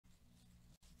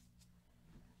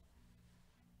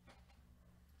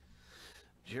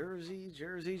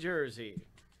Jersey.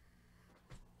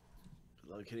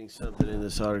 Locating something in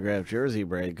this autographed jersey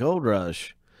break. Gold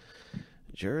Rush.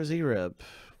 Jersey Rip.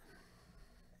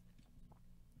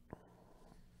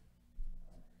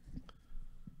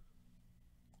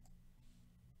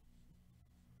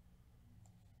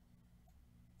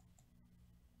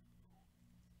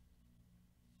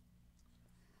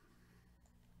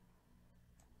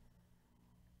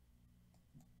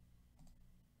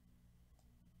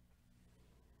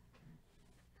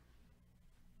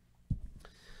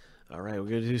 All right, we're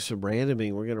going to do some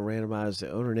randoming. We're going to randomize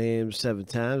the owner names 7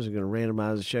 times. We're going to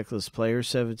randomize the checklist players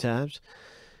 7 times.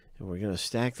 And we're going to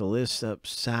stack the list up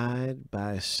side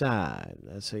by side.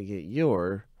 That's how you get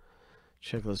your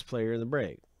checklist player in the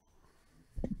break.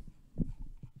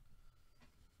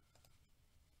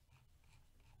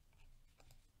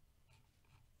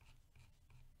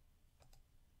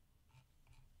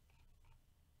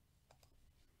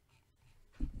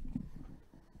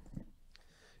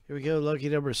 Here we go, lucky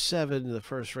number 7. The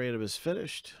first random is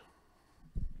finished.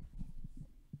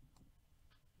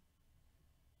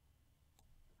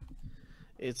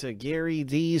 It's a Gary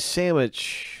D.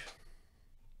 sandwich.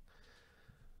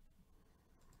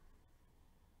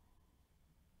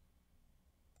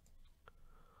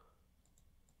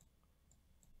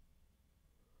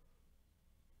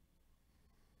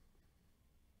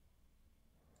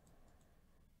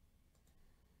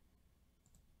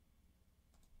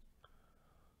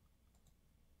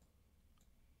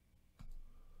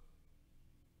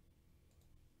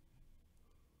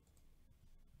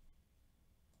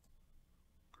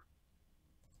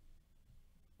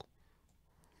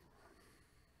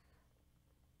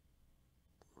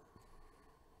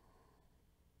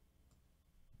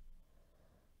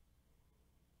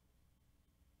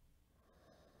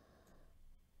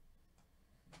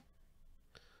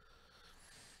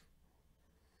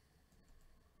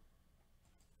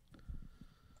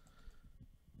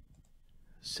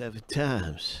 Seven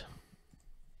times.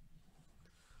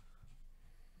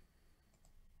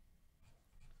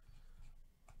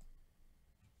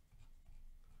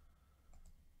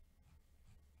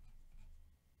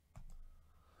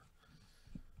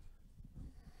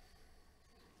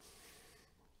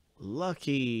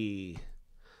 Lucky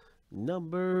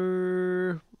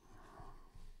number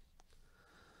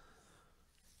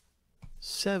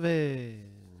 7.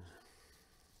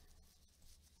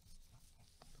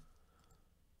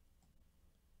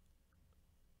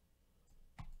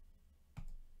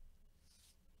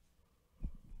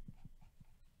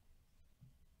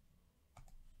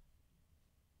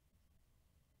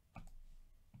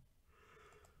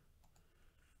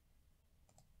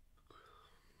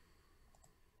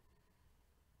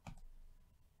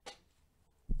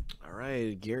 All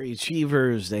right, Gary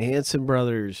Cheevers, the Hanson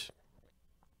brothers.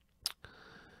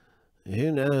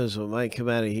 Who knows what might come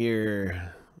out of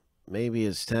here? Maybe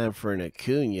it's time for an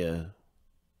Acuna.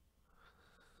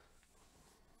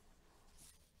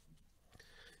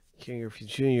 King Griffey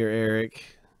Jr.,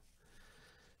 Eric.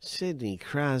 Sidney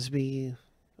Crosby.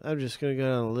 I'm just going to go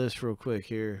down the list real quick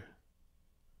here.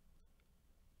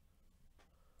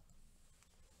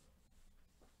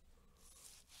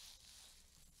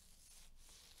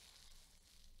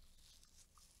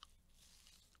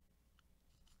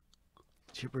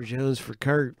 Chipper Jones for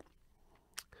Kurt.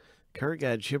 Kurt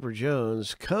got Chipper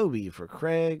Jones. Kobe for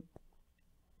Craig.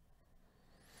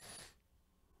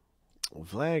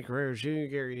 Vlad Guerrero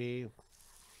Jr., Gary D.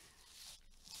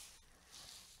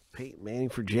 Peyton Manning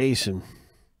for Jason.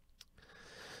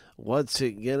 What's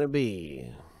it gonna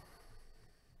be?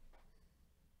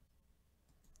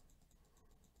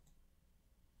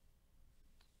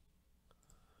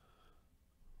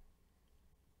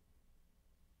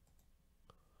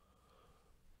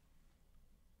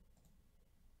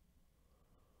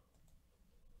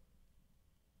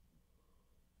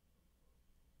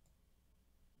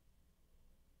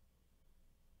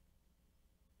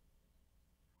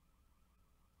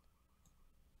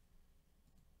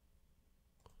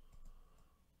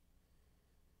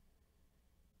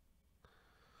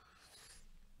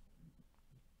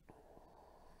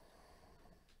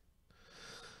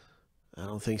 I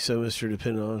don't think so, Mr.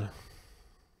 Dependon.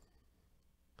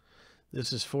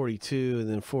 This is 42, and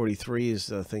then 43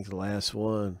 is, I think, the last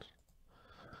one.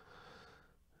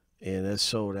 And that's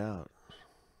sold out.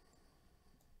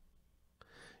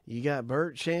 You got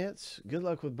Burt Chance. Good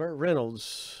luck with Burt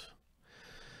Reynolds.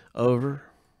 Over.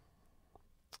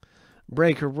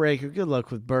 Breaker. Good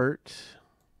luck with Burt.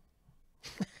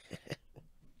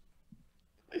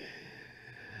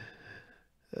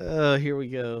 Here we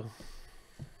go.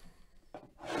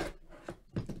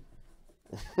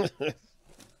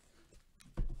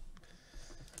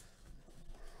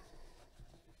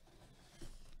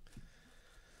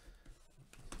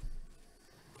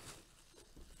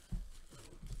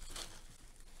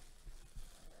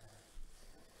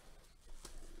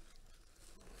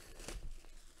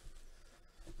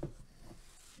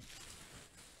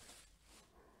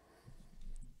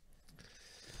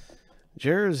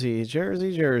 Jersey,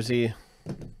 Jersey, Jersey.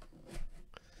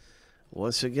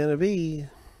 What's it going to be?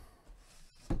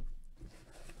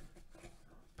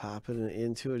 Popping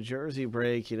into a jersey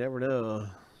break. You never know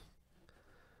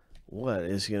what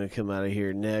is going to come out of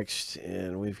here next.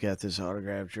 And we've got this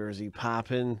autographed jersey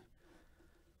popping.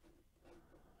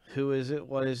 Who is it?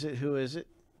 What is it? Who is it?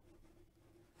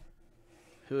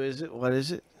 Who is it? What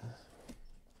is it?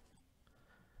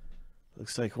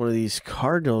 Looks like one of these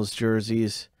Cardinals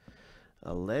jerseys.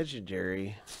 A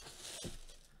legendary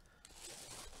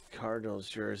Cardinals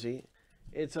jersey.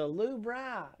 It's a Lou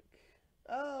Brock.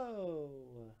 Oh.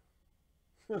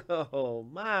 Oh,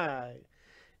 my.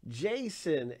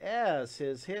 Jason S.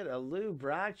 has hit a Lou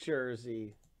Brock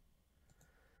jersey.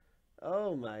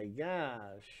 Oh, my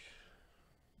gosh.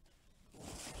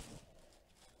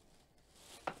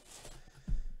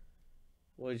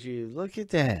 Would you look at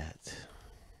that?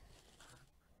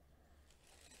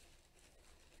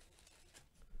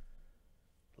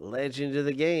 Legend of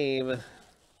the game,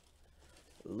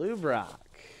 Lou Brock.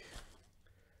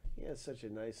 He has such a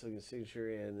nice looking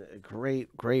signature and a great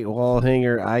wall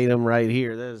hanger item right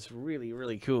here. That is really,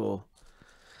 really cool.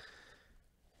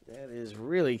 That is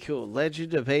really cool.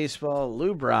 Legend of baseball,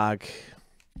 Lou Brock.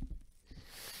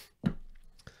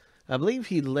 I believe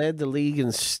he led the league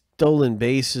in stolen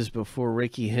bases before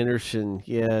Ricky Henderson,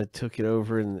 took it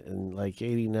over in like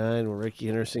 89 when Ricky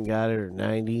Henderson got it, or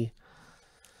 90.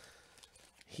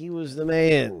 He was the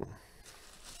man.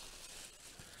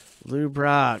 Lou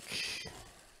Brock.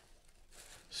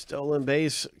 Stolen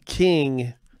base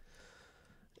king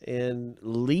and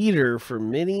leader for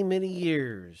many, many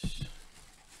years.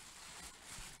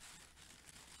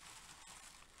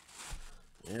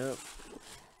 Yep.